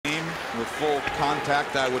With full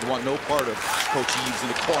contact, I would want no part of Coach Eves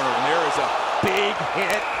in the corner. And there is a big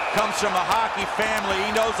hit. Comes from the hockey family.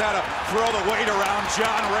 He knows how to throw the weight around.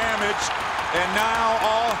 John Ramage. And now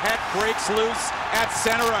all heck breaks loose at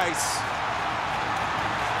center ice.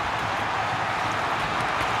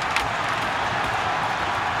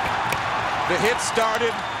 The hit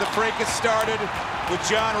started, the fracas started with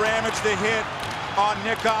John Ramage, the hit on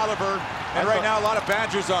Nick Oliver. And right now, a lot of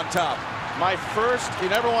Badgers on top. My first, you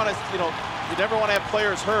never want to, you never want to have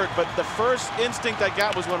players hurt, but the first instinct I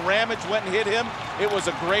got was when Ramage went and hit him, it was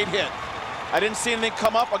a great hit. I didn't see anything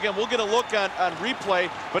come up. Again, we'll get a look on replay,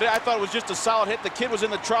 but I thought it was just a solid hit. The kid was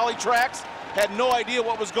in the trolley tracks, had no idea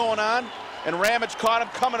what was going on, and Ramage caught him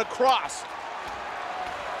coming across.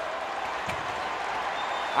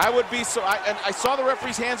 I would be so, and I saw the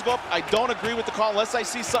referee's hands go up. I don't agree with the call unless I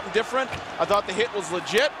see something different. I thought the hit was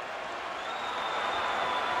legit.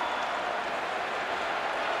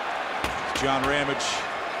 John Ramage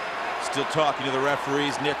still talking to the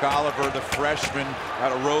referees. Nick Oliver, the freshman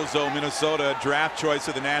out of Roseau, Minnesota, draft choice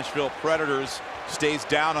of the Nashville Predators, stays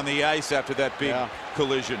down on the ice after that big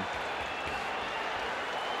collision.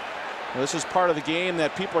 Well, this is part of the game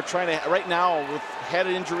that people are trying to, right now with head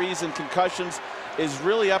injuries and concussions, is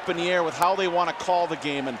really up in the air with how they want to call the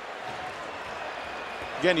game. And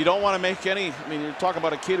again, you don't want to make any, I mean, you're talking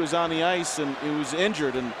about a kid who's on the ice and who's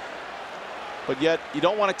injured, but yet you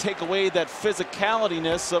don't want to take away that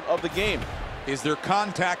physicality-ness of the game. Is there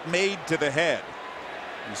contact made to the head?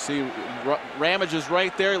 You see Ramage is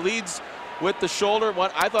right there, leads with the shoulder.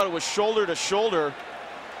 I thought it was shoulder to shoulder.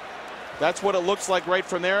 That's what it looks like right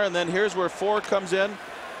from there. And then here's where Ford comes in.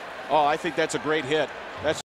 Oh, I think that's a great hit.